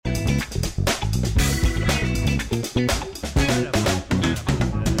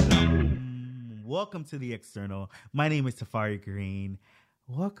welcome to The External. My name is Tafari Green.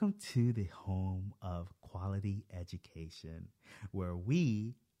 Welcome to the home of quality education, where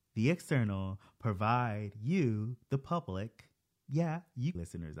we, The External, provide you, the public, you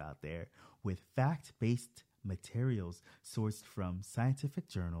listeners out there, with fact-based materials sourced from scientific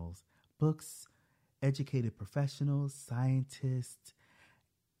journals, books, educated professionals, scientists,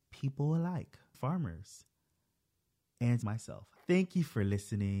 people alike, farmers, and myself. Thank you for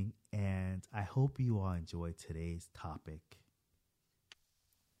listening, and I hope you all enjoy today's topic.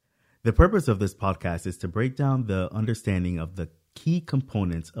 The purpose of this podcast is to break down the understanding of the key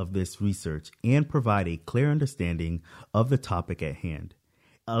components of this research and provide a clear understanding of the topic at hand.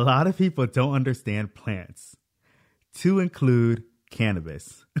 A lot of people don't understand plants, to include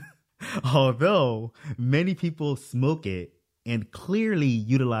cannabis. Although many people smoke it and clearly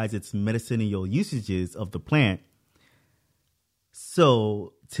utilize its medicinal usages of the plant.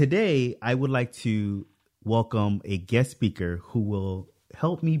 So today I would like to welcome a guest speaker who will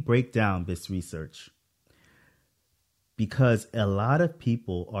help me break down this research, because a lot of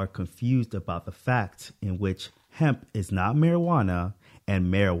people are confused about the fact in which hemp is not marijuana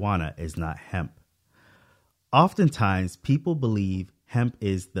and marijuana is not hemp. Oftentimes people believe hemp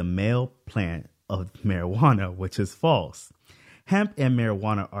is the male plant of marijuana, which is false. Hemp and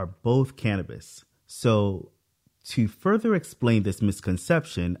marijuana are both cannabis. So to further explain this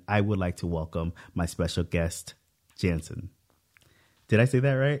misconception, I would like to welcome my special guest, Jansen. Did I say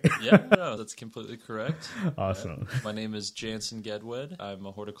that right? Yeah, no, that's completely correct. Awesome. My name is Jansen Gedwed. I'm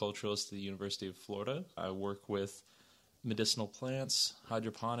a horticulturalist at the University of Florida. I work with medicinal plants,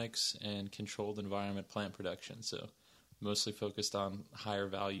 hydroponics, and controlled environment plant production. So mostly focused on higher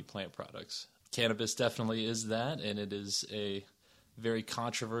value plant products. Cannabis definitely is that, and it is a very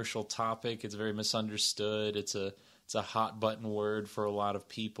controversial topic. It's very misunderstood. It's a hot button word for a lot of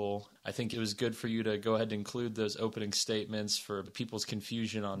people. I think it was good for you to go ahead and include those opening statements for people's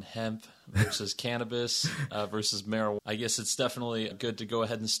confusion on hemp versus cannabis versus marijuana. I guess it's definitely good to go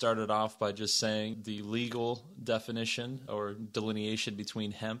ahead and start it off by just saying the legal definition or delineation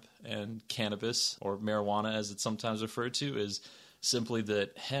between hemp and cannabis, or marijuana as it's sometimes referred to, is simply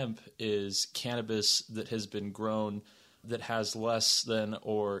that hemp is cannabis that has been grown that has less than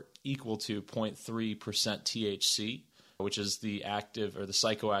or equal to 0.3% THC, which is the active or the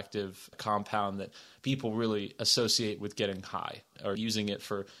psychoactive compound that people really associate with getting high, or using it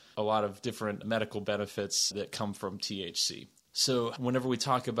for a lot of different medical benefits that come from THC. So whenever we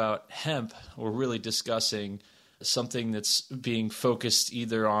talk about hemp, we're really discussing something that's being focused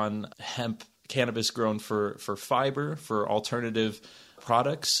either on hemp, cannabis grown for fiber, for alternative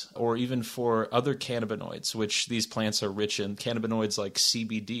products, or even for other cannabinoids, which these plants are rich in. Cannabinoids like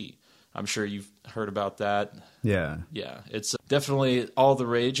CBD. I'm sure you've heard about that. Yeah. Yeah. It's definitely all the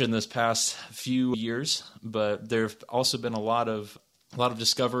rage in this past few years, but there have also been a lot of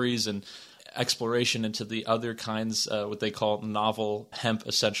discoveries and exploration into the other kinds, what they call novel hemp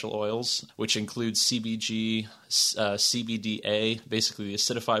essential oils, which include CBG, CBDA, basically the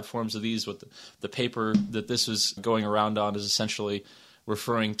acidified forms of these. What the paper that this was going around on is essentially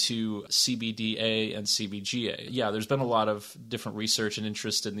referring to CBDA and CBGA. Yeah, there's been a lot of different research and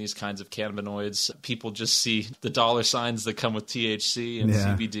interest in these kinds of cannabinoids. People just see the dollar signs that come with THC and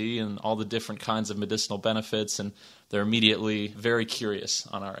CBD and all the different kinds of medicinal benefits, and they're immediately very curious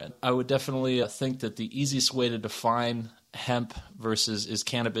on our end. I would definitely think that the easiest way to define hemp versus is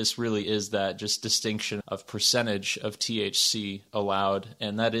cannabis really is that just distinction of percentage of THC allowed,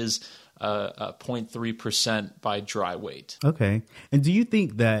 and that is 0.3% by dry weight. Okay. And do you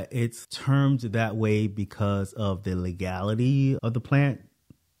think that it's termed that way because of the legality of the plant?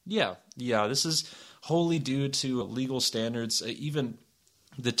 Yeah. This is wholly due to legal standards. Even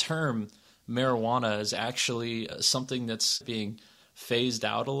the term marijuana is actually something that's being phased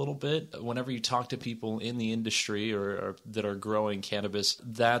out a little bit. Whenever you talk to people in the industry or that are growing cannabis,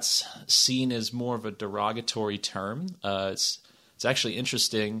 that's seen as more of a derogatory term. It's actually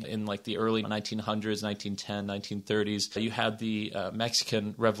interesting. In like the early 1900s, 1910, 1930s, you had the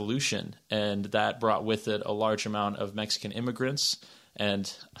Mexican Revolution, and that brought with it a large amount of Mexican immigrants. And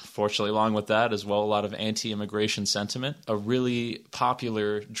fortunately, along with that as well, a lot of anti-immigration sentiment. A really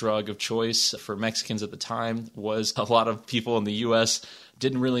popular drug of choice for Mexicans at the time was a lot of people in the U.S.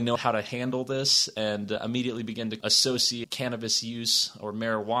 didn't really know how to handle this and immediately began to associate cannabis use or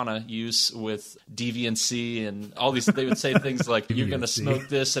marijuana use with deviancy and all these. They would say things like, "You're going to smoke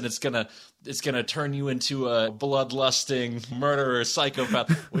this, and it's going to turn you into a bloodlusting murderer, psychopath,"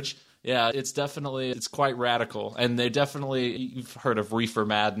 which Yeah, it's quite radical. And you've heard of reefer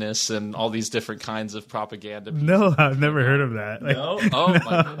madness and all these different kinds of propaganda. No, I've never heard of that. No? Oh,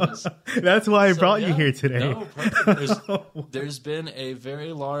 my goodness. That's why I brought you here today. No, perfect. There's been a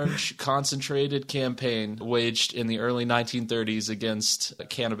very large, concentrated campaign waged in the early 1930s against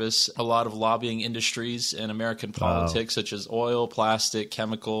cannabis. A lot of lobbying industries in American politics, such as oil, plastic,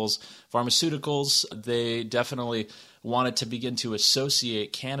 chemicals, pharmaceuticals, they definitely wanted to begin to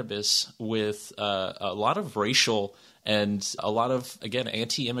associate cannabis with a lot of racial and a lot of, again,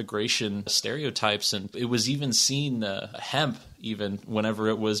 anti-immigration stereotypes. And it was even seen, hemp, even whenever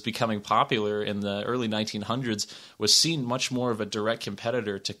it was becoming popular in the early 1900s, was seen much more of a direct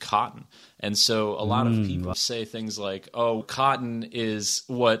competitor to cotton. And so a lot of people say things like, oh, cotton is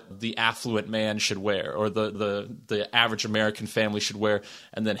what the affluent man should wear, or the average American family should wear.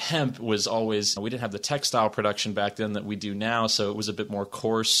 And then hemp was always, we didn't have the textile production back then that we do now, so it was a bit more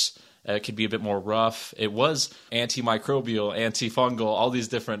coarse. It could be a bit more rough. It was antimicrobial, antifungal, all these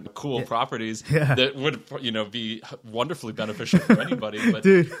different cool properties that would, be wonderfully beneficial for anybody. But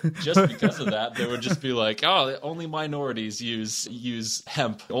just because of that, they would just be like, oh, only minorities use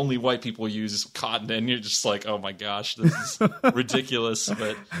hemp. Only white people use cotton. And you're just like, oh my gosh, this is ridiculous.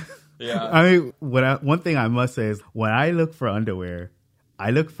 But yeah. I mean, one thing I must say is when I look for underwear,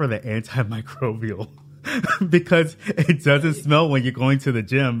 I look for the antimicrobial. Because it doesn't smell when you're going to the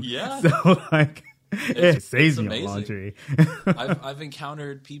gym. Yeah. So it saves me on laundry. I've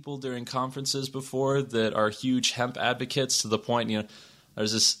encountered people during conferences before that are huge hemp advocates, to the point,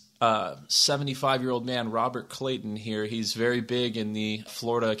 there's this 75-year-old man, Robert Clayton here. He's very big in the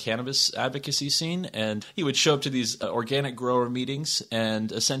Florida cannabis advocacy scene, and he would show up to these organic grower meetings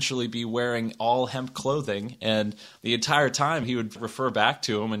and essentially be wearing all hemp clothing. And the entire time he would refer back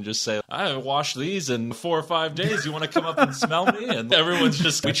to him and just say, I washed these in 4 or 5 days. You want to come up and smell me? And everyone's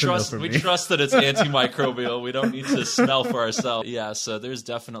just, we trust that it's antimicrobial. We don't need to smell for ourselves. Yeah, so there's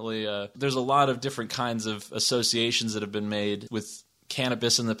definitely, there's a lot of different kinds of associations that have been made with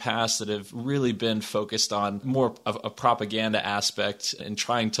cannabis in the past that have really been focused on more of a propaganda aspect and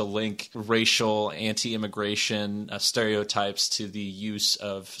trying to link racial, anti-immigration stereotypes to the use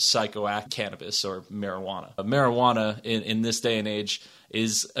of psychoactive cannabis or marijuana. Marijuana in this day and age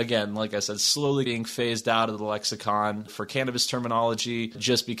is, again, like I said, slowly being phased out of the lexicon for cannabis terminology,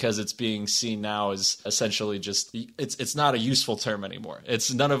 just because it's being seen now as essentially just, it's not a useful term anymore.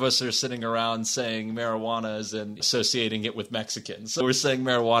 It's none of us are sitting around saying marijuana and associating it with Mexicans. So we're saying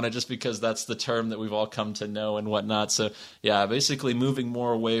marijuana just because that's the term that we've all come to know and whatnot. So yeah, basically moving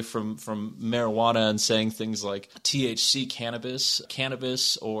more away from marijuana and saying things like THC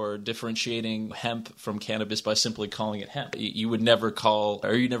cannabis, or differentiating hemp from cannabis by simply calling it hemp. You never call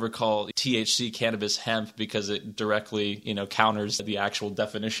THC cannabis hemp because it directly, counters the actual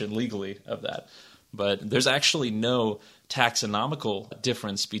definition legally of that. But there's actually no taxonomical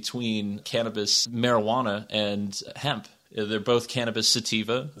difference between cannabis, marijuana, and hemp. They're both cannabis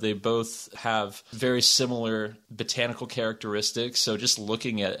sativa. They both have very similar botanical characteristics. So just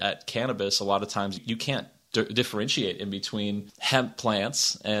looking at cannabis, a lot of times you can't differentiate in between hemp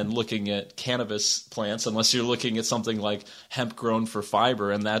plants and looking at cannabis plants, unless you're looking at something like hemp grown for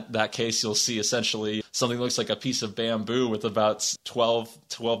fiber. In that case, you'll see essentially something that looks like a piece of bamboo with about 12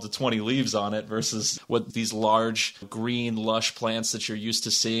 to 20 leaves on it, versus what these large green lush plants that you're used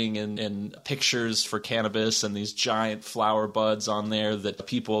to seeing in pictures for cannabis, and these giant flower buds on there that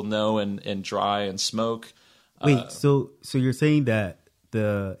people know and dry and smoke. Wait, so you're saying that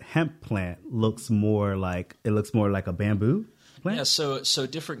the hemp plant looks more like a bamboo plant? Yeah, so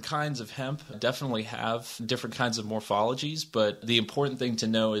different kinds of hemp definitely have different kinds of morphologies, but the important thing to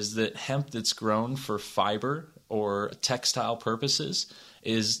know is that hemp that's grown for fiber or textile purposes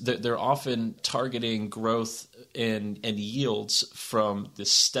is that they're often targeting growth and yields from the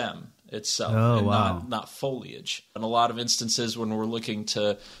stem itself, not foliage. In a lot of instances, when we're looking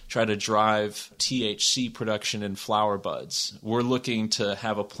to try to drive THC production in flower buds, we're looking to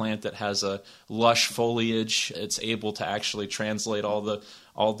have a plant that has a lush foliage. It's able to actually translate all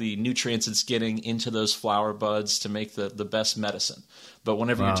the nutrients it's getting into those flower buds to make the best medicine. But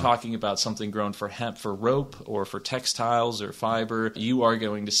whenever you're talking about something grown for hemp, for rope, or for textiles or fiber, you are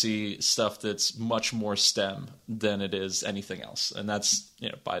going to see stuff that's much more stem than it is anything else. And that's,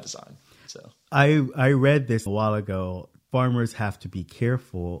 by design. So I read this a while ago. Farmers have to be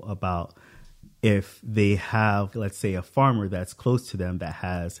careful about if they have, let's say, a farmer that's close to them that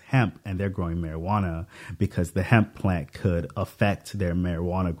has hemp and they're growing marijuana, because the hemp plant could affect their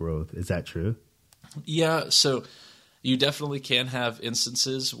marijuana growth. Is that true? Yeah, so you definitely can have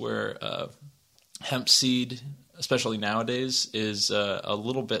instances where hemp seed especially nowadays, is a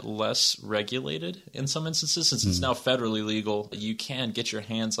little bit less regulated in some instances. Since it's now federally legal, you can get your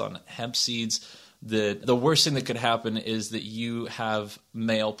hands on hemp seeds. The worst thing that could happen is that you have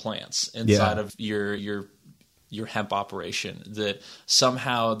male plants inside of your hemp operation, that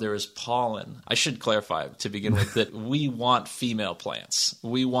somehow there is pollen. I should clarify to begin with that we want female plants.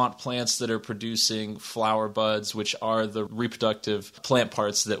 We want plants that are producing flower buds, which are the reproductive plant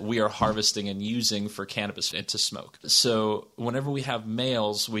parts that we are harvesting and using for cannabis and to smoke. So whenever we have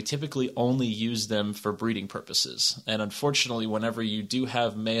males, we typically only use them for breeding purposes. And unfortunately, whenever you do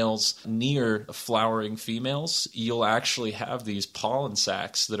have males near flowering females, you'll actually have these pollen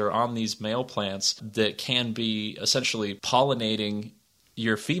sacs that are on these male plants that can be essentially pollinating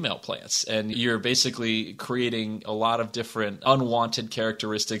your female plants, and you're basically creating a lot of different unwanted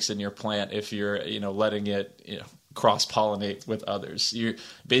characteristics in your plant if you're letting it cross-pollinate with others. You're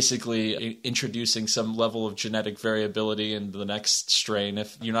basically introducing some level of genetic variability in the next strain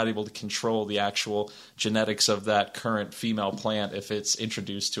if you're not able to control the actual genetics of that current female plant if it's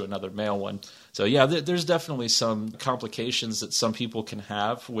introduced to another male one. So yeah, there's definitely some complications that some people can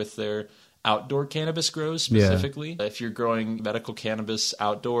have with their outdoor cannabis grows specifically. If you're growing medical cannabis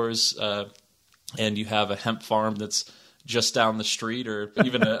outdoors and you have a hemp farm that's just down the street or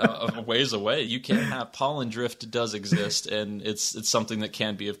even a ways away, you can have pollen drift. Does exist, and it's something that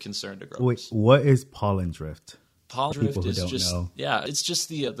can be of concern to growers. Wait, what is pollen drift? Pollen drift is just it's just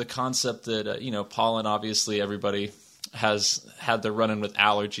the concept that pollen, obviously everybody has had their run-in with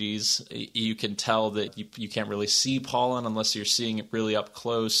allergies. You can tell that you can't really see pollen unless you're seeing it really up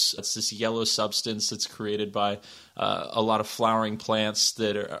close. It's this yellow substance that's created by a lot of flowering plants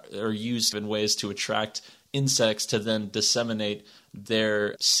that are used in ways to attract insects to then disseminate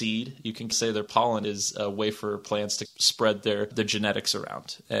their seed. You can say their pollen is a way for plants to spread their genetics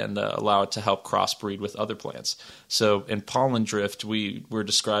around and allow it to help crossbreed with other plants. So in pollen drift, we're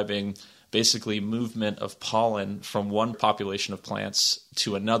describing basically movement of pollen from one population of plants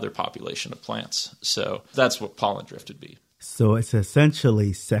to another population of plants. So that's what pollen drift would be. So it's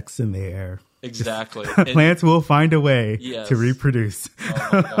essentially sex in the air. Exactly. Plants will find a way to reproduce. Oh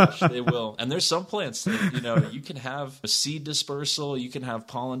my gosh, they will. And there's some plants that, you can have a seed dispersal, you can have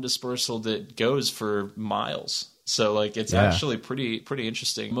pollen dispersal that goes for miles. So it's actually pretty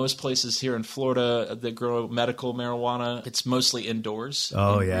interesting. Most places here in Florida that grow medical marijuana, it's mostly indoors.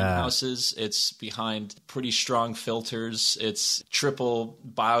 Oh, in greenhouses. It's behind pretty strong filters. It's triple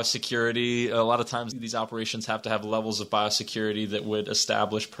biosecurity. A lot of times these operations have to have levels of biosecurity that would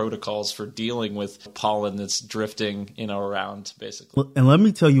establish protocols for dealing with pollen that's drifting, around basically. Well, and let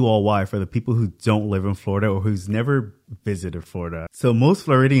me tell you all why for the people who don't live in Florida or who's never visited Florida. So most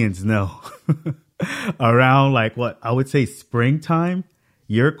Floridians know around what I would say springtime,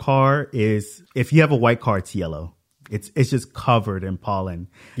 your car is, if you have a white car, it's yellow. It's just covered in pollen.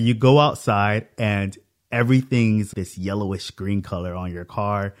 You go outside and everything's this yellowish green color on your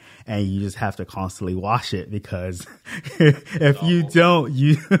car, and you just have to constantly wash it because if you don't,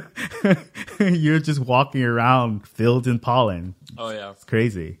 you're just walking around filled in pollen. Oh yeah. It's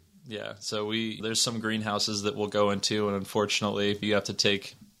crazy. Yeah. So there's some greenhouses that we'll go into, and unfortunately you have to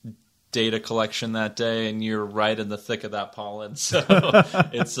take data collection that day, and you're right in the thick of that pollen. So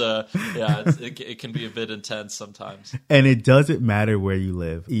it can be a bit intense sometimes. And it doesn't matter where you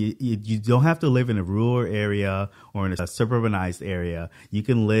live. You don't have to live in a rural area or in a suburbanized area. You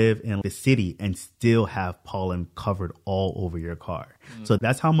can live in the city and still have pollen covered all over your car. So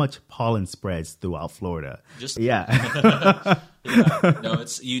that's how much pollen spreads throughout Florida. Yeah. No,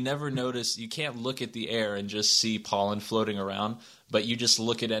 you never notice. You can't look at the air and just see pollen floating around, but you just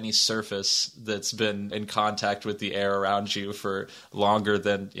look at any surface that's been in contact with the air around you for longer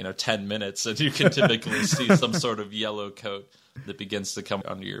than 10 minutes, and you can typically see some sort of yellow coat that begins to come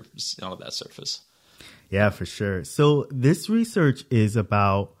onto that surface. Yeah, for sure. So this research is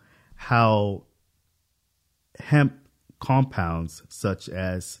about how hemp compounds such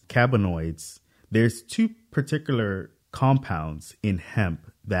as cannabinoids, there's two particular compounds in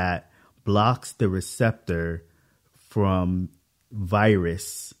hemp that blocks the receptor from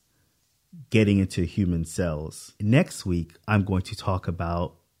virus getting into human cells. Next week, I'm going to talk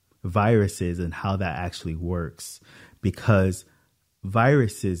about viruses and how that actually works, because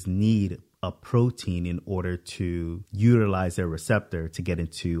viruses need a protein in order to utilize their receptor to get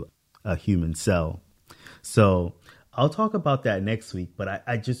into a human cell. So I'll talk about that next week, but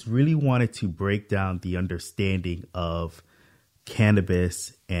I just really wanted to break down the understanding of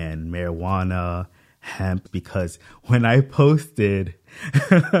cannabis and marijuana, hemp, because when I posted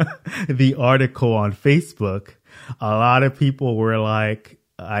the article on Facebook, a lot of people were like,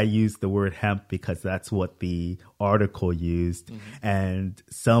 I used the word hemp because that's what the article used. And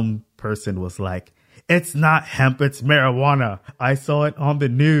some person was like, it's not hemp, it's marijuana. I saw it on the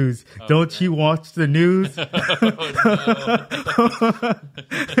news. Don't you watch the news?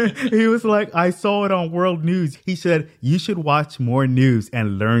 He was like, I saw it on world news. He said, you should watch more news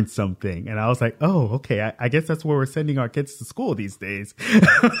and learn something. And I was like, oh, okay. I guess that's where we're sending our kids to school these days.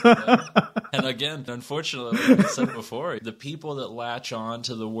 And again, unfortunately, like I said before, the people that latch on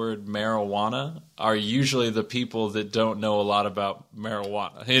to the word marijuana are usually the people that don't know a lot about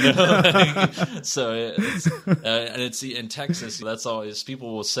marijuana. So and it's in Texas. That's always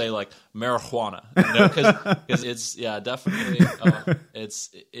people will say like marijuana, because it's definitely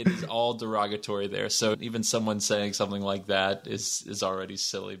it is all derogatory there. So even someone saying something like that is already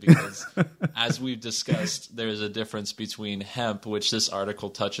silly, because as we've discussed, there's a difference between hemp, which this article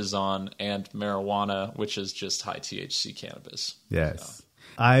touches on, and marijuana, which is just high THC cannabis. Yes. So.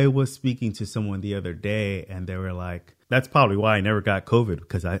 I was speaking to someone the other day and they were like, that's probably why I never got COVID,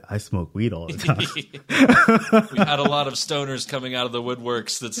 because I smoke weed all the time. We had a lot of stoners coming out of the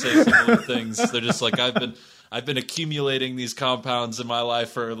woodworks that say similar things. They're just like, I've been accumulating these compounds in my life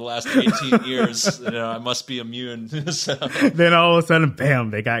for the last 18 years. I must be immune. So, then all of a sudden,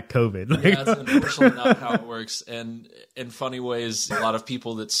 bam, they got COVID. Yeah, that's unfortunately not how it works. And in funny ways, a lot of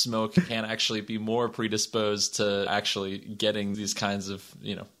people that smoke can actually be more predisposed to actually getting these kinds of,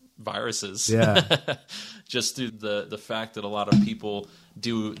 viruses. Yeah. Just through the fact that a lot of people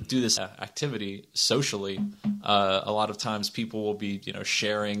do this activity socially. A lot of times people will be,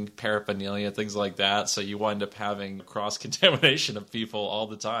 sharing paraphernalia, things like that. So you wind up having cross contamination of people all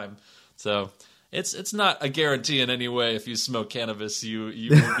the time. So it's not a guarantee in any way. If you smoke cannabis, you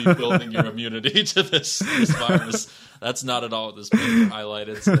will be building your immunity to this virus. That's not at all what this paper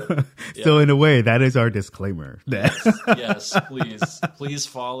highlighted. So, yeah. So in a way, that is our disclaimer. Yes, please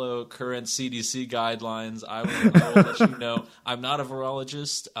follow current CDC guidelines. I will let you know. I'm not a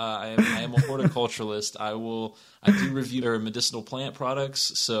virologist. I am a horticulturalist. I do review their medicinal plant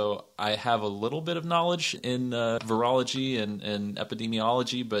products, so I have a little bit of knowledge in virology and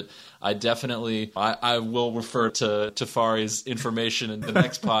epidemiology, but I definitely I will refer to Tafari's information in the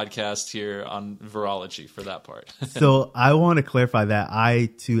next podcast here on virology for that part. So I want to clarify that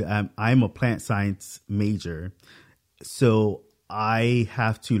I'm a plant science major, so I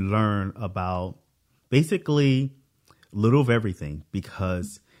have to learn about basically little of everything,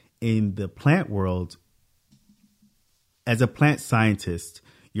 because in the plant world, as a plant scientist,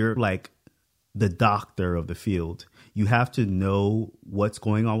 you're like the doctor of the field. You have to know what's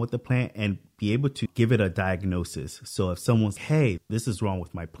going on with the plant and be able to give it a diagnosis. So if someone's, hey, this is wrong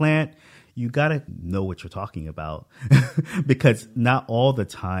with my plant, you got to know what you're talking about because not all the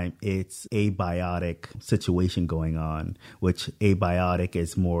time it's abiotic situation going on, which abiotic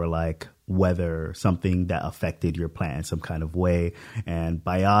is more like whether something that affected your plant in some kind of way. And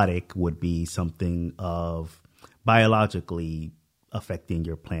biotic would be something of biologically affecting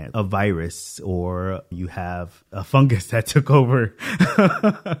your plant, a virus, or you have a fungus that took over.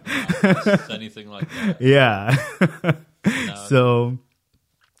 Anything like that. Yeah. So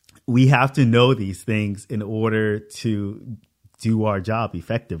we have to know these things in order to do our job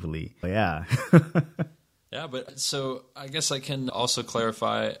effectively. Yeah. Yeah, but so I guess I can also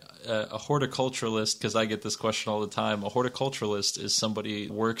clarify a horticulturalist, because I get this question all the time. A horticulturalist is somebody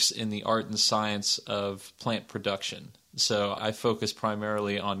who works in the art and science of plant production. So I focus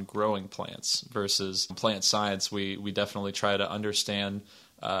primarily on growing plants versus plant science. We definitely try to understand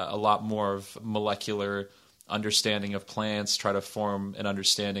a lot more of molecular understanding of plants, try to form an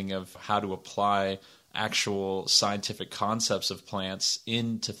understanding of how to apply actual scientific concepts of plants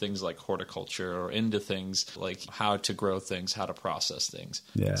into things like horticulture or into things like how to grow things, how to process things.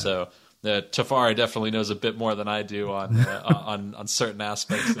 Yeah. So Tafari definitely knows a bit more than I do on certain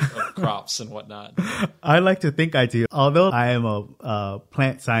aspects of crops and whatnot. I like to think I do. Although I am a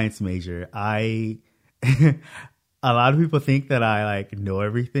plant science major, a lot of people think that I know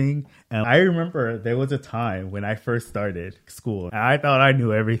everything. And I remember there was a time when I first started school and I thought I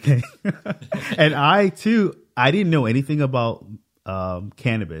knew everything. And I didn't know anything about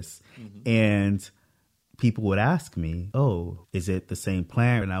cannabis. Mm-hmm. And people would ask me, oh, is it the same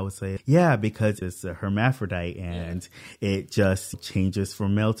plant? And I would say, yeah, because it's a hermaphrodite and it just changes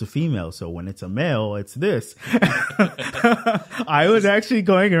from male to female. So when it's a male, it's this. I was actually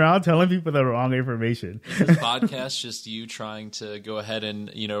going around telling people the wrong information. Is this podcast just you trying to go ahead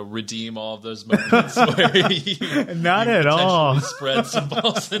and, redeem all of those moments where you Not at all spread some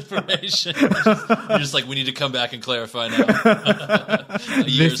false information? You're just like, we need to come back and clarify now.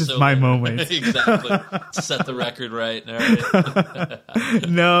 This is my moment. Exactly. Set the record right. All right.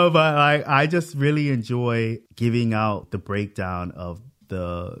 No, but I just really enjoy giving out the breakdown of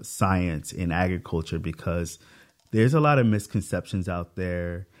the science in agriculture because there's a lot of misconceptions out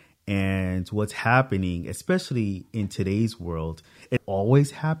there. And what's happening, especially in today's world, it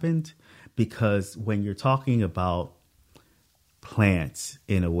always happened because when you're talking about plants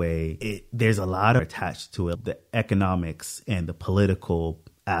in a way, there's a lot attached to it, the economics and the political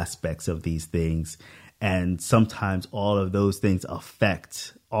aspects of these things. And sometimes all of those things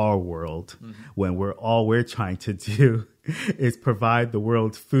affect our world when all we're trying to do is provide the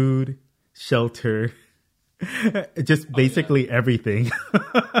world food, shelter, just basically everything.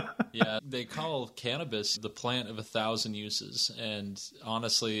 Yeah, they call cannabis the plant of 1,000 uses. And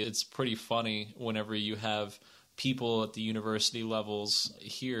honestly, it's pretty funny whenever you have people at the university levels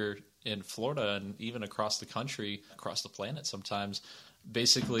here in Florida and even across the country, across the planet sometimes,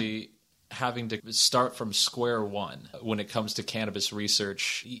 basically having to start from square one when it comes to cannabis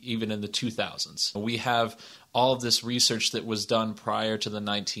research, even in the 2000s. We have all of this research that was done prior to the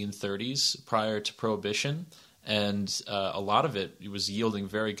 1930s, prior to Prohibition, and a lot of it was yielding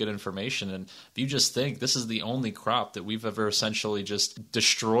very good information. And if you just think, this is the only crop that we've ever essentially just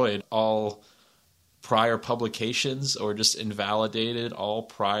destroyed all prior publications or just invalidated all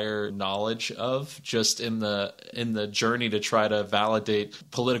prior knowledge of, just in the journey to try to validate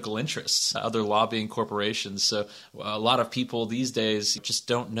political interests, other lobbying corporations. So a lot of people these days just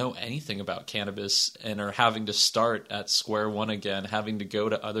don't know anything about cannabis and are having to start at square one again, having to go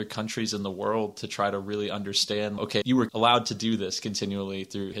to other countries in the world to try to really understand, okay, you were allowed to do this continually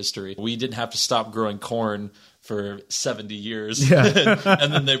through history. We didn't have to stop growing corn for 70 years. Yeah.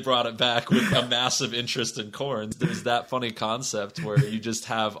 And then they brought it back with a massive interest in corn. There's that funny concept where you just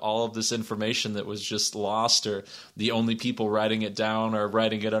have all of this information that was just lost, or the only people writing it down are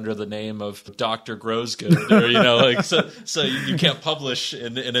writing it under the name of Dr. Grosgood, or, like, so you can't publish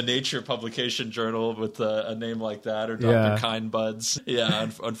in a Nature publication journal with a name like that, or Dr. Kindbuds. Yeah.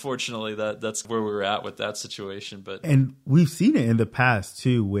 Unfortunately, that's where we were at with that situation. And we've seen it in the past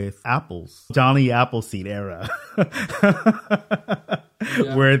too with apples, Johnny Appleseed era.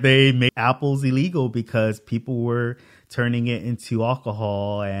 Where they made apples illegal because people were turning it into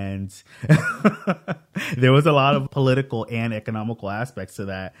alcohol, and there was a lot of political and economical aspects to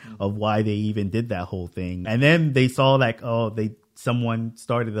that of why they even did that whole thing. And then they saw someone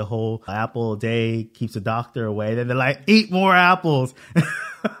started the whole apple a day keeps a doctor away. Then they're like, eat more apples.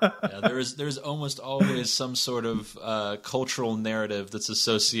 Yeah, there's almost always some sort of cultural narrative that's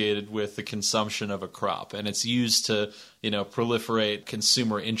associated with the consumption of a crop, and it's used to proliferate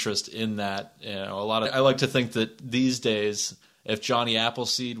consumer interest in that. I like to think that these days, if Johnny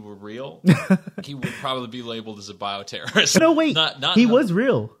Appleseed were real, he would probably be labeled as a bioterrorist. No, wait, he was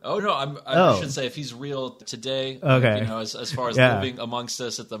real. Oh no, I should say if he's real today. Okay, as far as living amongst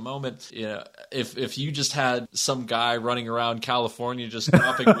us at the moment, if you just had some guy running around California just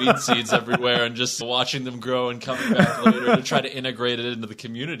dropping weed seeds everywhere and just watching them grow and coming back later to try to integrate it into the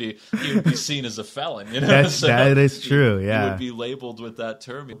community, he would be seen as a felon. That is true. Yeah, he would be labeled with that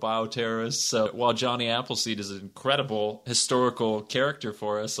term, bioterrorist. So while Johnny Appleseed is an incredible historical character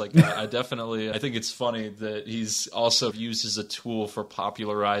for us, I think it's funny that he's also used as a tool for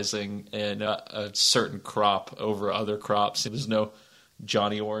popularizing a certain crop over other crops. There's no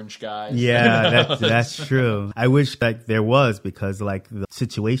Johnny Orange guy. Yeah, that's true. I wish that there was, because the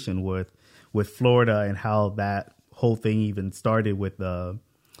situation with Florida and how that whole thing even started with the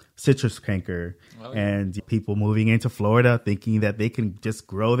citrus canker and people moving into Florida thinking that they can just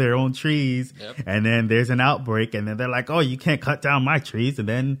grow their own trees. Yep. And then there's an outbreak and then they're like, oh, you can't cut down my trees. And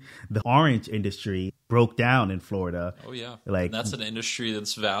then the orange industry broke down in Florida. Oh, yeah. And that's an industry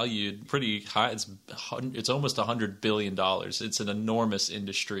that's valued pretty high. It's almost $100 billion. It's an enormous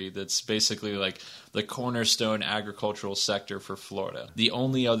industry that's basically like the cornerstone agricultural sector for Florida. The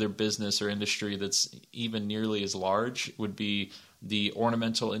only other business or industry that's even nearly as large would be the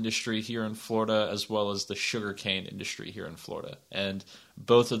ornamental industry here in Florida, as well as the sugarcane industry here in Florida. And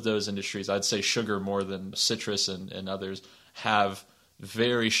both of those industries, I'd say sugar more than citrus and others, have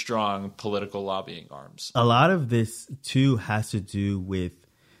very strong political lobbying arms. A lot of this, too, has to do with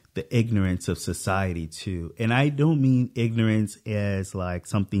the ignorance of society, too. And I don't mean ignorance as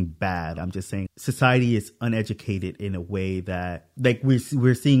something bad. I'm just saying society is uneducated in a way that,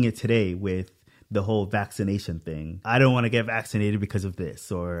 we're seeing it today with the whole vaccination thing. I don't want to get vaccinated because of this,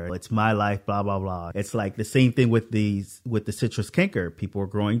 or it's my life, blah, blah, blah. It's the same thing with the citrus canker. People are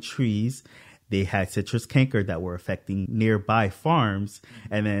growing trees, they had citrus canker that were affecting nearby farms.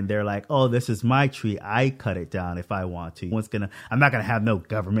 And then they're like, oh, this is my tree. I cut it down if I want to. I'm not going to have no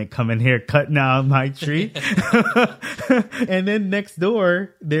government come in here cutting down my tree. And then next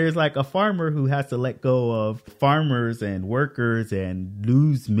door, there's like a farmer who has to let go of farmers and workers and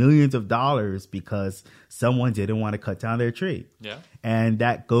lose millions of dollars because someone didn't want to cut down their tree. Yeah. And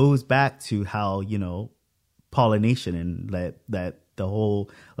that goes back to how, pollination and that the whole,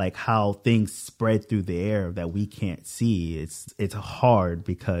 like, how things spread through the air that we can't see. It's hard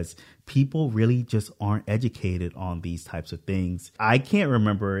because people really just aren't educated on these types of things. I can't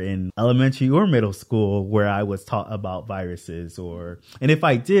remember in elementary or middle school where I was taught about viruses, and if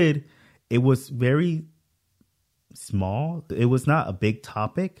I did, it was very small. It was not a big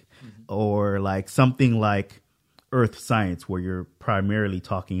topic, or like something like earth science where you're primarily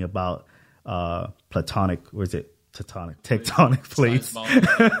talking about tectonic plates.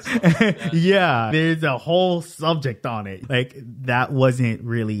 Yeah, there's a whole subject on it. Like, that wasn't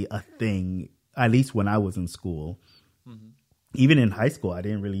really a thing, at least when I was in school. Even in high school, I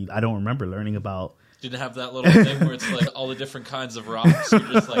don't remember learning about. Didn't have that little thing where it's like all the different kinds of rocks. You're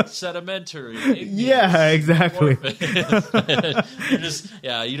just like sedimentary. Yeah, exactly.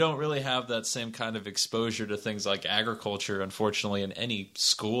 You don't really have that same kind of exposure to things like agriculture, unfortunately, in any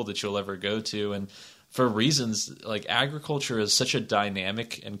school that you'll ever go to. And for reasons like agriculture is such a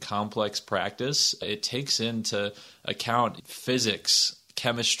dynamic and complex practice, it takes into account physics,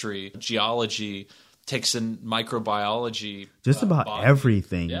 chemistry, geology, takes in microbiology, just about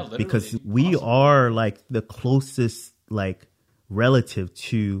everything. Yeah, because we are like the closest like relative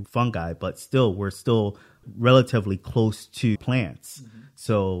to fungi, but we're still relatively close to plants.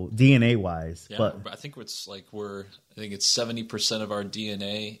 So DNA wise, but I think it's 70% of our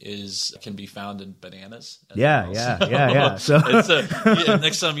DNA can be found in bananas. Yeah. So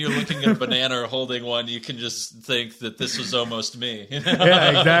next time you're looking at a banana or holding one, you can just think that this was almost me.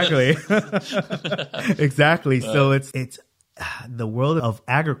 Yeah, exactly. Exactly. So it's the world of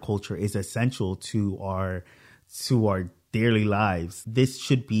agriculture is essential to our daily lives. This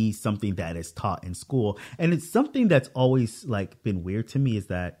should be something that is taught in school. And it's something that's always like been weird to me, is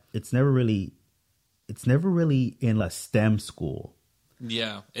that it's never really in a STEM school.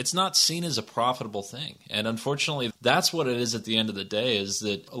 Yeah, it's not seen as a profitable thing. And unfortunately, that's what it is at the end of the day, is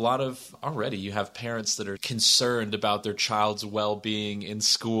that already you have parents that are concerned about their child's well-being in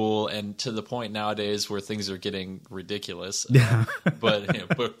school, and to the point nowadays where things are getting ridiculous.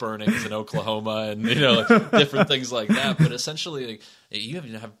 But book burnings in Oklahoma and different things like that. But essentially, you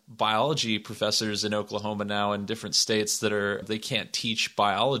even have biology professors in Oklahoma now in different states they can't teach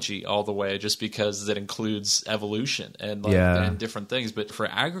biology all the way just because that includes evolution and different things. But for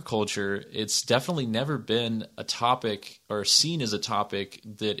agriculture, it's definitely never been a topic or seen as a topic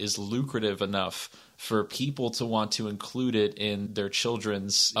that is lucrative enough for people to want to include it in their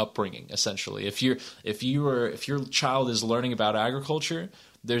children's upbringing. Essentially, if your child is learning about agriculture,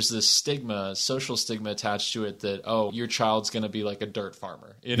 there's this social stigma attached to it that, oh, your child's going to be like a dirt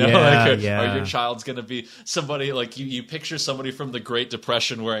farmer, or your child's going to be somebody like you picture somebody from the Great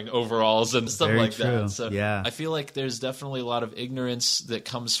Depression wearing overalls and stuff like that. So I feel like there's definitely a lot of ignorance that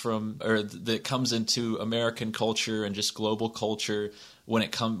comes into American culture and just global culture when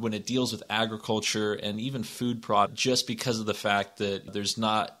it deals with agriculture and even food products, just because of the fact that there's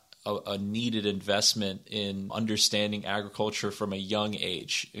not a needed investment in understanding agriculture from a young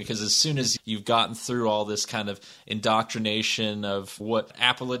age. Because as soon as you've gotten through all this kind of indoctrination of what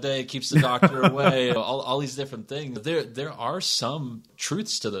apple a day keeps the doctor away, all these different things, there are some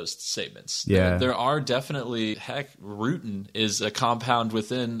truths to those statements. Yeah. There are definitely, rutin is a compound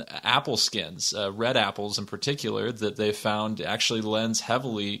within apple skins, red apples in particular, that they found actually lends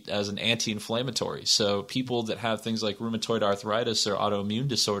heavily as an anti-inflammatory. So people that have things like rheumatoid arthritis or autoimmune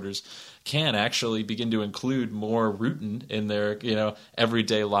disorders can actually begin to include more rutin in their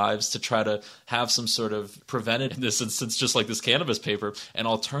everyday lives to try to have some sort of preventive, in this instance, just like this cannabis paper, an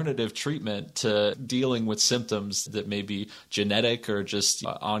alternative treatment to dealing with symptoms that may be genetic or just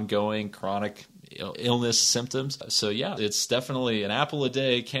ongoing chronic illness symptoms. So yeah, it's definitely an apple a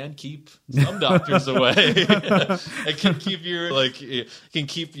day can keep some doctors away. It can keep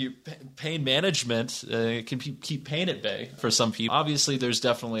your pain management. It can keep pain at bay for some people. Obviously, there's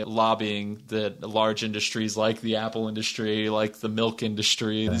definitely lobbying that large industries like the apple industry, like the milk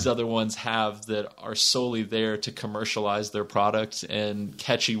industry, these other ones have that are solely there to commercialize their product in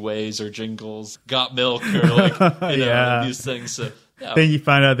catchy ways or jingles. Got milk or these things. So Yeah. Then you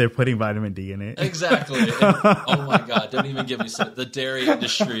find out they're putting vitamin D in it. Exactly. And, oh my God, don't even get me started. The dairy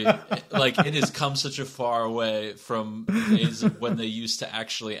industry, like, it has come such a far way from the days of when they used to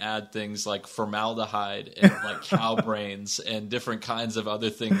actually add things like formaldehyde and like cow brains and different kinds of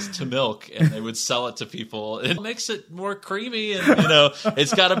other things to milk, and they would sell it to people. It makes it more creamy, and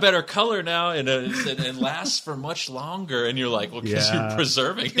it's got a better color now, and it lasts for much longer. And you're like, well, because you're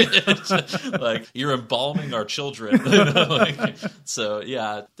preserving it, like you're embalming our children. So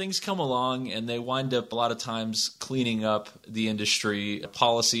yeah, things come along and they wind up a lot of times cleaning up the industry.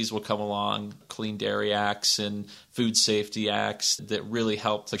 Policies will come along, Clean Dairy Acts and Food Safety Acts that really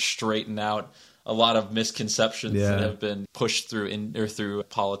help to straighten out a lot of misconceptions that have been pushed through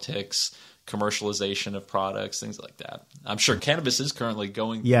politics, commercialization of products, things like that. I'm sure cannabis is currently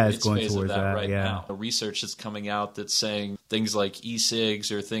going through its phase of that right now. The research that's coming out that's saying things like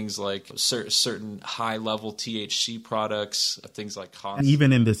e-cigs or things like certain high-level THC products, things like coffee.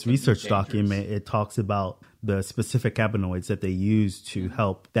 Even in this research document, it talks about the specific cannabinoids that they use to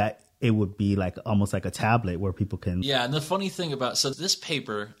help that. It would be like almost like a tablet where people can... Yeah, and the funny thing about... So this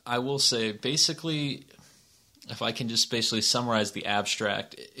paper, I will say, basically... If I can just basically summarize the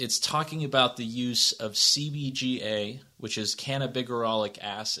abstract, it's talking about the use of CBGA, which is cannabigerolic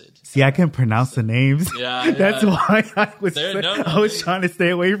acid. See, I can pronounce the names. Yeah, That's why I was trying to stay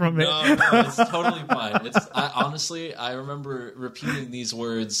away from it. No, it's totally fine. Honestly, I remember repeating these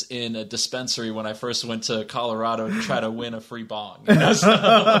words in a dispensary when I first went to Colorado to try to win a free bong. There's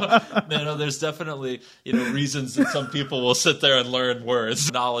definitely reasons that some people will sit there and learn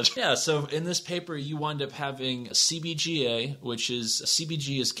words, knowledge. Yeah, so in this paper, you wind up having CBGA, which is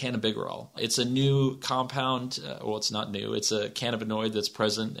CBG is cannabigerol. It's a new compound. Well, it's not new. It's a cannabinoid that's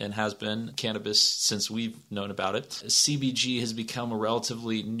present and has been cannabis since we've known about it. CBG has become a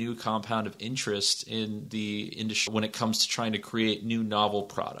relatively new compound of interest in the industry when it comes to trying to create new novel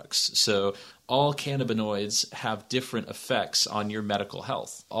products. So all cannabinoids have different effects on your medical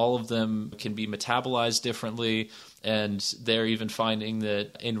health. All of them can be metabolized differently, and they're even finding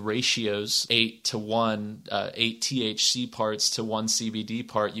that in ratios 8 to 1, 8 THC parts to 1 CBD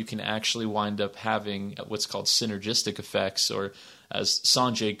part, you can actually wind up having what's called synergistic effects, or as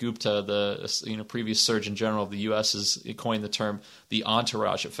Sanjay Gupta, the previous Surgeon General of the U.S., has coined the term, the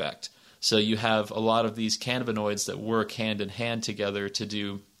entourage effect. So you have a lot of these cannabinoids that work hand in hand together to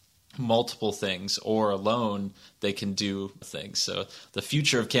do multiple things, or alone they can do things. So the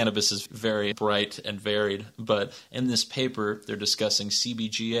future of cannabis is very bright and varied, but in this paper they're discussing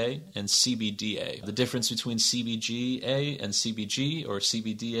CBGA and CBDA. The difference between CBGA and CBG, or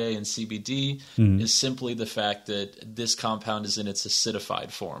CBDA and CBD, is simply the fact that this compound is in its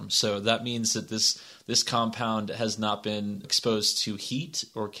acidified form. So that means that this compound has not been exposed to heat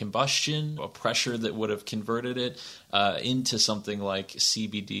or combustion or pressure that would have converted it into something like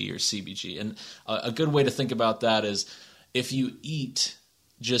CBD or CBG. And a good way to think about that is if you eat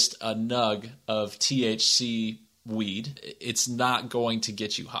just a nug of THC weed, it's not going to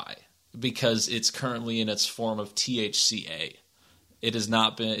get you high because it's currently in its form of THCA. It has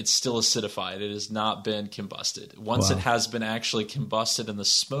not been, it's still acidified. It has not been combusted. Once it has been actually combusted and the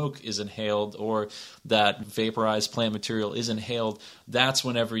smoke is inhaled, or that vaporized plant material is inhaled, that's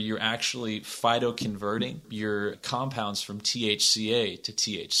whenever you're actually phytoconverting your compounds from THCA to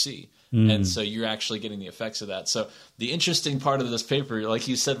THC. And so you're actually getting the effects of that. So the interesting part of this paper, like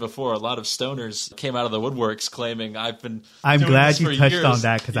you said before, a lot of stoners came out of the woodworks claiming I'm glad you touched on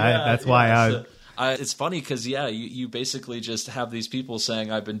that, because that's why it's funny because, you basically just have these people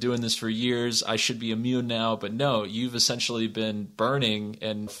saying, I've been doing this for years, I should be immune now. But no, you've essentially been burning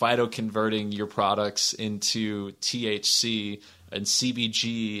and phytoconverting your products into THC and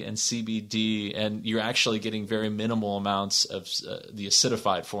CBG and CBD, and you're actually getting very minimal amounts of the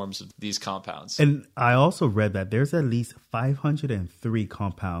acidified forms of these compounds. And I also read that there's at least 503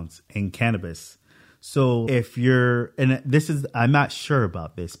 compounds in cannabis. So if you're, and this is, I'm not sure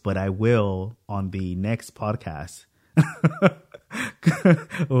about this, but I will on the next podcast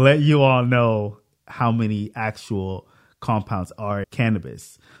let you all know how many actual compounds are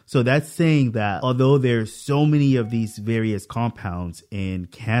cannabis. So that's saying that although there's so many of these various compounds in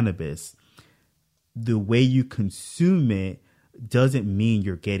cannabis, the way you consume it doesn't mean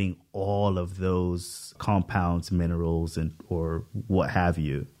you're getting all of those compounds, minerals, and or what have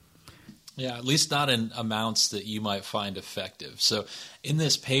you. Yeah, at least not in amounts that you might find effective. So in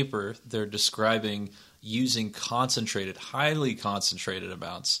this paper, they're describing using concentrated, highly concentrated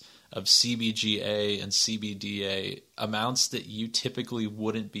amounts of CBGA and CBDA, amounts that you typically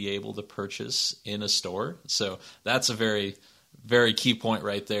wouldn't be able to purchase in a store. So that's a very, very key point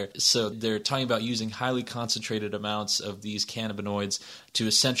right there. So they're talking about using highly concentrated amounts of these cannabinoids to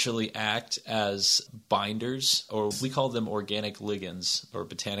essentially act as binders, or we call them organic ligands or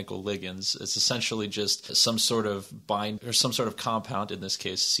botanical ligands. It's essentially just some sort of bind or some sort of compound, in this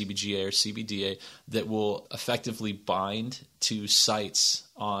case CBGA or CBDA, that will effectively bind to sites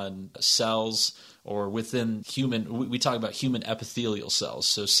on cells or within human, we talk about human epithelial cells.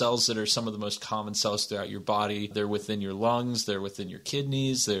 So cells that are some of the most common cells throughout your body. They're within your lungs, they're within your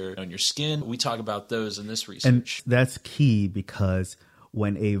kidneys, they're on your skin. We talk about those in this research. And that's key, because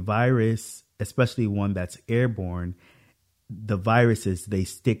when a virus, especially one that's airborne, the viruses, they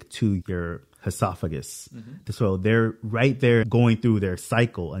stick to your esophagus. Mm-hmm. So they're right there going through their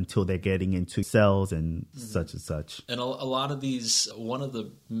cycle until they're getting into cells and such and such. And a lot of these, one of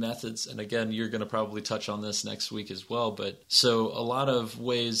the methods, and again, you're going to probably touch on this next week as well, but so a lot of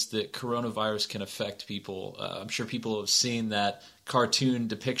ways that coronavirus can affect people. I'm sure people have seen that cartoon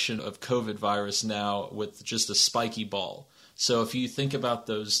depiction of COVID virus now with just a spiky ball. So if you think about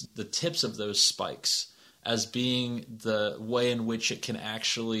those, the tips of those spikes as being the way in which it can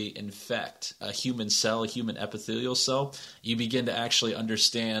actually infect a human cell, a human epithelial cell, you begin to actually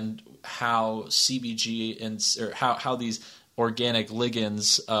understand how CBG or how these organic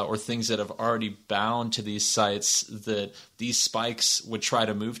ligands or things that have already bound to these sites that these spikes would try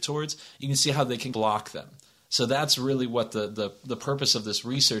to move towards, you can see how they can block them. So that's really what the purpose of this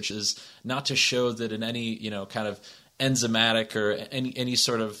research is, not to show that in any, kind of enzymatic or any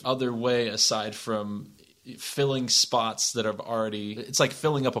sort of other way aside from filling spots that have already, it's like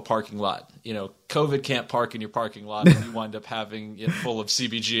filling up a parking lot. COVID can't park in your parking lot and you wind up having it full of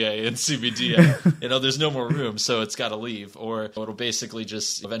CBGA and CBDA. There's no more room, so it's got to leave, or it'll basically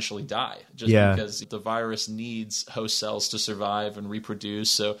just eventually die because the virus needs host cells to survive and reproduce.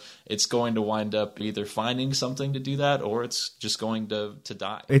 So it's going to wind up either finding something to do that, or it's just going to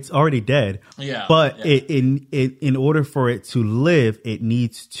die. It's already dead. Yeah. But in order for it to live, it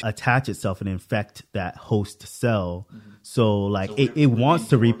needs to attach itself and infect that host cell. Mm-hmm. So it wants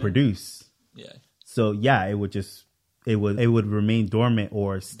to reproduce. Yeah. So it would remain dormant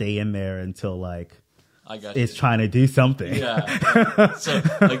or stay in there until it's trying to do something. Yeah. So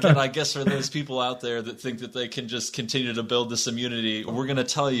again, I guess for those people out there that think that they can just continue to build this immunity, we're going to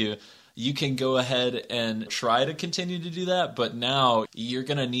tell you, you can go ahead and try to continue to do that, but now you're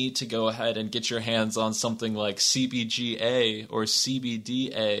going to need to go ahead and get your hands on something like CBGA or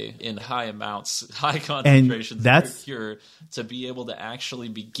CBDA in high amounts, high concentrations, that's pure, to be able to actually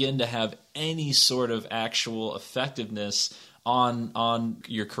begin to have any sort of actual effectiveness on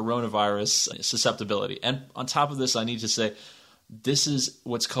your coronavirus susceptibility. And on top of this, I need to say, this is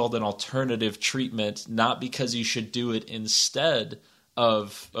what's called an alternative treatment, not because you should do it instead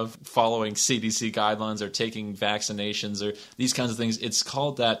of following CDC guidelines or taking vaccinations or these kinds of things. It's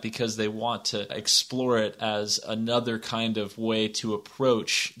called that because they want to explore it as another kind of way to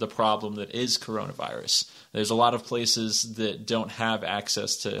approach the problem that is coronavirus. There's a lot of places that don't have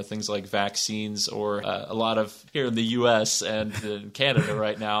access to things like vaccines, or a lot of, here in the U.S. and in Canada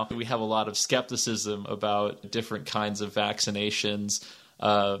right now, we have a lot of skepticism about different kinds of vaccinations.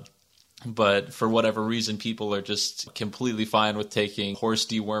 But for whatever reason, people are just completely fine with taking horse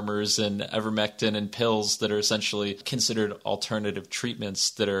dewormers and ivermectin and pills that are essentially considered alternative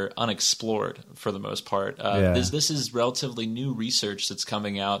treatments that are unexplored for the most part. This is relatively new research that's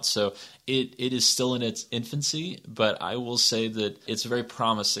coming out, so it is still in its infancy, but I will say that it's very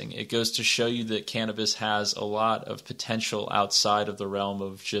promising. It goes to show you that cannabis has a lot of potential outside of the realm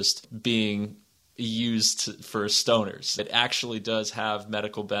of just being used for stoners. It actually does have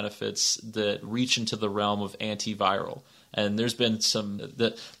medical benefits that reach into the realm of antiviral. And there's been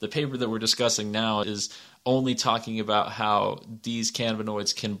the paper that we're discussing now is only talking about how these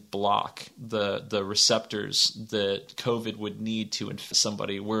cannabinoids can block the receptors that COVID would need to infect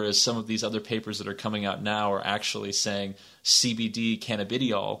somebody, whereas some of these other papers that are coming out now are actually saying CBD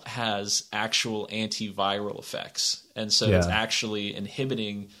cannabidiol has actual antiviral effects. And so it's actually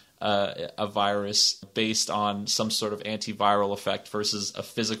inhibiting a virus based on some sort of antiviral effect versus a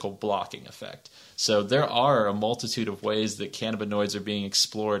physical blocking effect. So there are a multitude of ways that cannabinoids are being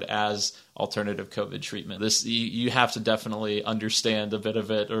explored as alternative COVID treatment. This you have to definitely understand a bit of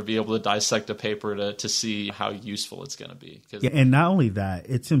it or be able to dissect a paper to see how useful it's going to be. And not only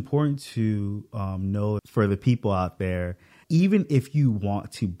that, it's important to know for the people out there, even if you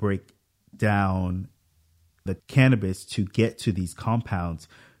want to break down the cannabis to get to these compounds,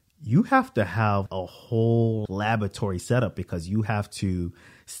 you have to have a whole laboratory setup, because you have to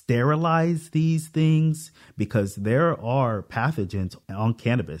sterilize these things, because there are pathogens on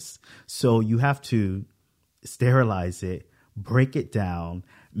cannabis. So you have to sterilize it, break it down,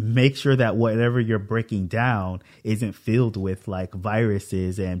 make sure that whatever you're breaking down isn't filled with like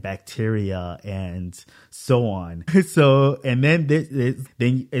viruses and bacteria and so on. So, and then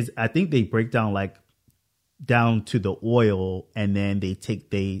I think they break down like down to the oil, and then they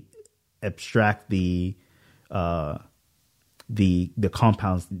abstract the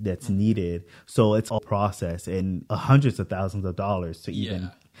compounds that's needed. So it's all process and hundreds of thousands of dollars to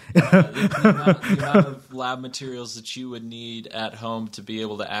even. The amount of lab materials that you would need at home to be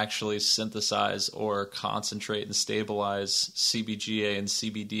able to actually synthesize or concentrate and stabilize CBGA and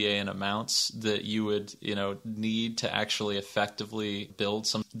CBDA in amounts that you would, need to actually effectively build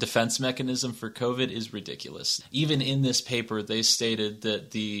some defense mechanism for COVID is ridiculous. Even in this paper, they stated that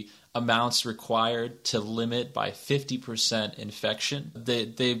the amounts required to limit by 50% infection,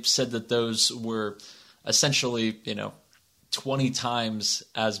 they said that those were essentially, 20 times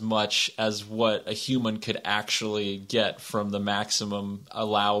as much as what a human could actually get from the maximum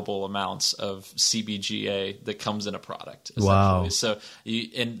allowable amounts of CBGA that comes in a product. Wow. So,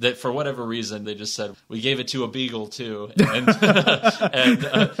 for whatever reason, they just said, we gave it to a beagle too. And,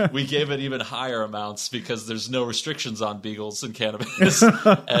 we gave it even higher amounts because there's no restrictions on beagles in cannabis.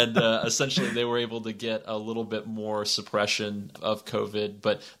 And essentially they were able to get a little bit more suppression of COVID,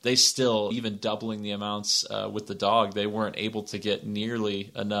 but they still, even doubling the amounts with the dog, they weren't able to get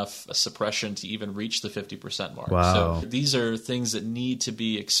nearly enough suppression to even reach the 50% mark. Wow. So these are things that need to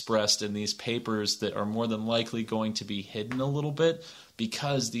be expressed in these papers that are more than likely going to be hidden a little bit,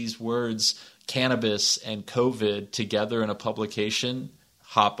 because these words, cannabis and COVID, together in a publication,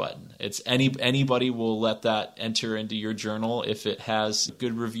 hot button. It's anybody will let that enter into your journal if it has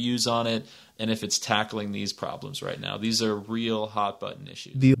good reviews on it and if it's tackling these problems right now. These are real hot button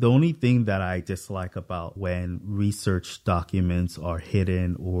issues. The only thing that I dislike about when research documents are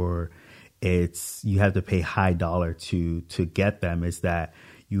hidden or you have to pay high dollar to get them is that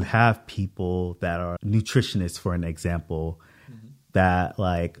you have people that are nutritionists, for an example, that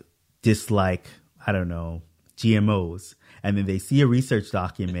like dislike, I don't know, GMOs. And then they see a research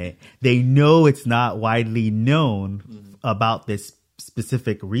document. They know it's not widely known about this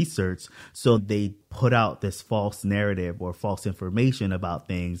specific research. So they put out this false narrative or false information about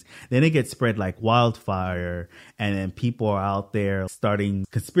things. Then it gets spread like wildfire. And then people are out there starting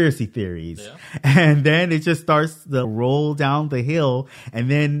conspiracy theories. Yeah. And then it just starts to roll down the hill. And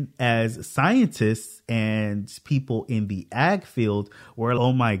then as scientists and people in the ag field, we're like,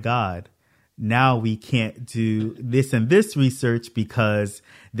 oh my God, now we can't do this and this research because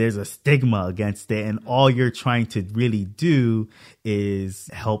there's a stigma against it. And all you're trying to really do is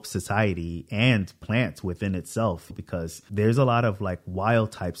help society and plants within itself, because there's a lot of like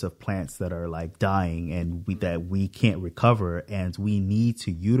wild types of plants that are like dying and that we can't recover. And we need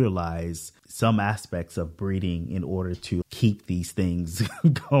to utilize some aspects of breeding in order to keep these things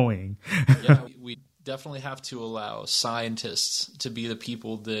going. Yeah, we definitely have to allow scientists to be the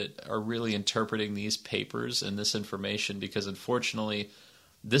people that are really interpreting these papers and this information, because unfortunately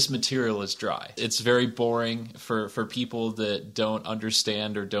this material is dry. It's very boring for people that don't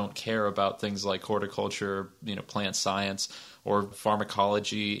understand or don't care about things like horticulture, plant science, or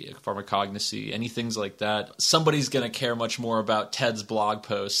pharmacology, pharmacognosy, any things like that. Somebody's going to care much more about Ted's blog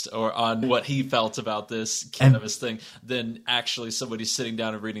post or on what he felt about this cannabis thing than actually somebody sitting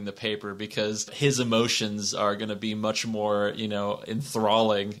down and reading the paper, because his emotions are going to be much more,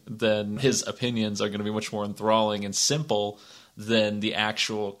 enthralling than his opinions are going to be much more enthralling and simple than the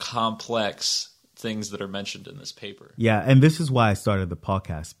actual complex things that are mentioned in this paper. Yeah, and this is why I started the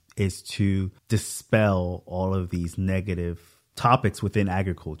podcast, is to dispel all of these negative topics within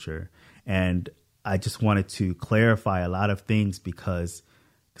agriculture. And I just wanted to clarify a lot of things, because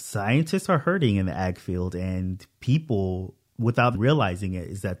scientists are hurting in the ag field, and people, without realizing it,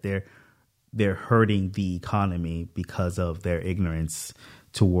 is that they're hurting the economy because of their ignorance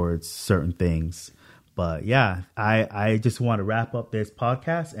towards certain things. But yeah, I just want to wrap up this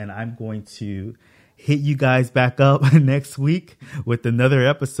podcast, and I'm going to hit you guys back up next week with another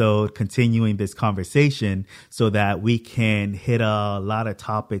episode continuing this conversation, so that we can hit a lot of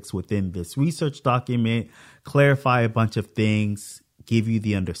topics within this research document, clarify a bunch of things, give you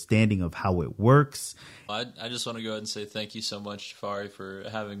the understanding of how it works. I just want to go ahead and say thank you so much, Fari, for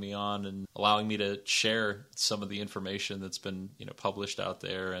having me on and allowing me to share some of the information that's been published out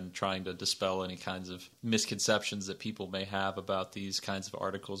there, and trying to dispel any kinds of misconceptions that people may have about these kinds of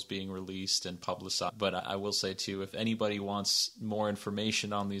articles being released and publicized. But I will say, too, if anybody wants more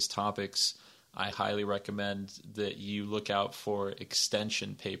information on these topics, I highly recommend that you look out for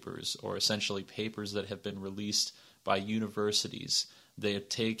extension papers, or essentially papers that have been released by universities They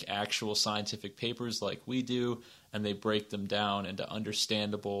take actual scientific papers like we do, and they break them down into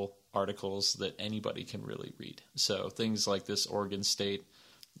understandable articles that anybody can really read. So things like this Oregon State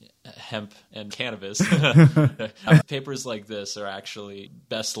hemp and cannabis papers like this are actually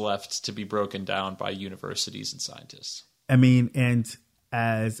best left to be broken down by universities and scientists. I mean, and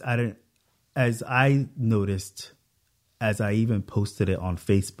as I noticed, as I even posted it on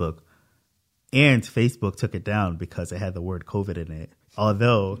Facebook, and Facebook took it down because it had the word COVID in it.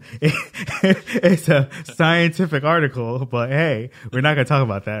 Although it's a scientific article, but hey, we're not going to talk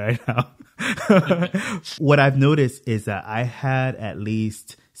about that right now. What I've noticed is that I had at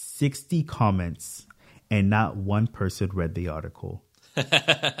least 60 comments and not one person read the article.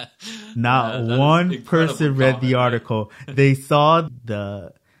 Not one person read the article. Right? They saw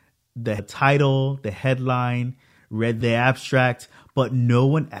the title, the headline, read the abstract, but no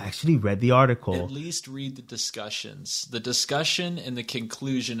one actually read the article. At least read the discussions. The discussion and the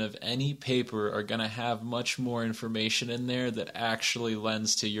conclusion of any paper are going to have much more information in there that actually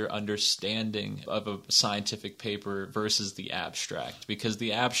lends to your understanding of a scientific paper versus the abstract. Because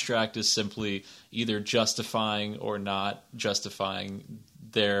the abstract is simply either justifying or not justifying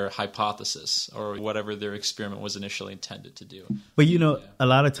their hypothesis or whatever their experiment was initially intended to do. But a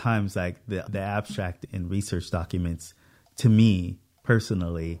lot of times, like the abstract in research documents, to me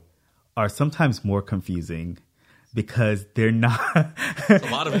personally, are sometimes more confusing because they're not it's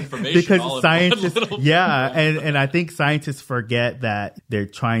a lot of information because all scientists in one little and I think scientists forget that they're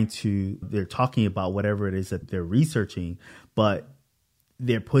talking about whatever it is that they're researching, but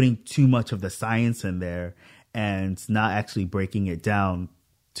they're putting too much of the science in there and not actually breaking it down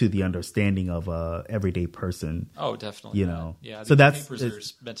to the understanding of a everyday person. Oh, definitely. Yeah. So papers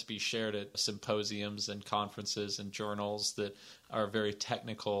are meant to be shared at symposiums and conferences and journals that are very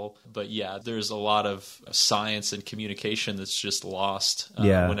technical. But yeah, there's a lot of science and communication that's just lost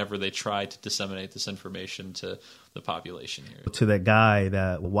whenever they try to disseminate this information to the population here. To the guy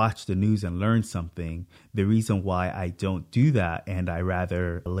that watched the news and learned something, the reason why I don't do that and I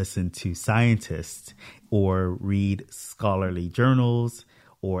rather listen to scientists or read scholarly journals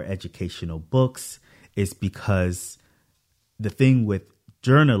or educational books is because the thing with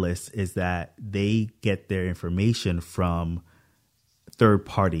journalists is that they get their information from third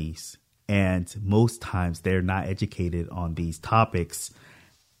parties, and most times they're not educated on these topics,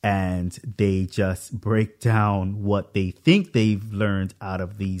 and they just break down what they think they've learned out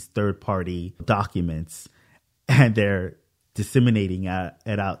of these third party documents, and they're disseminating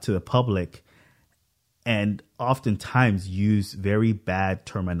it out to the public, and oftentimes use very bad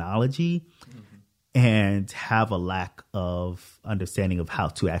terminology and have a lack of understanding of how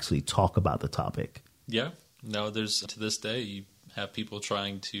to actually talk about the topic. Yeah. No, there's to this day, you have people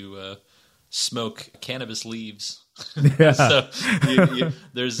trying to smoke cannabis leaves. Yeah. So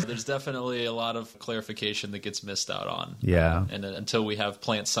there's definitely a lot of clarification that gets missed out on. Yeah. And until we have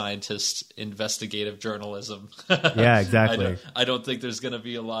plant scientist investigative journalism. Yeah, exactly. I don't think there's going to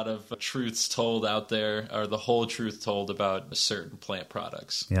be a lot of truths told out there, or the whole truth told about certain plant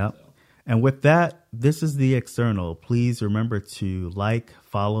products. Yeah. So. And with that, this is The External. Please remember to like,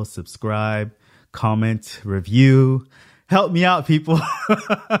 follow, subscribe, comment, review. Help me out, people.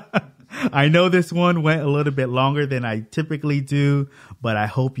 I know this one went a little bit longer than I typically do, but I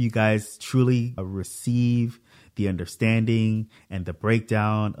hope you guys truly receive the understanding and the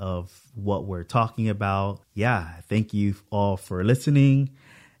breakdown of what we're talking about. Yeah, thank you all for listening,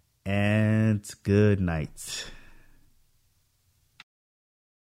 and good night.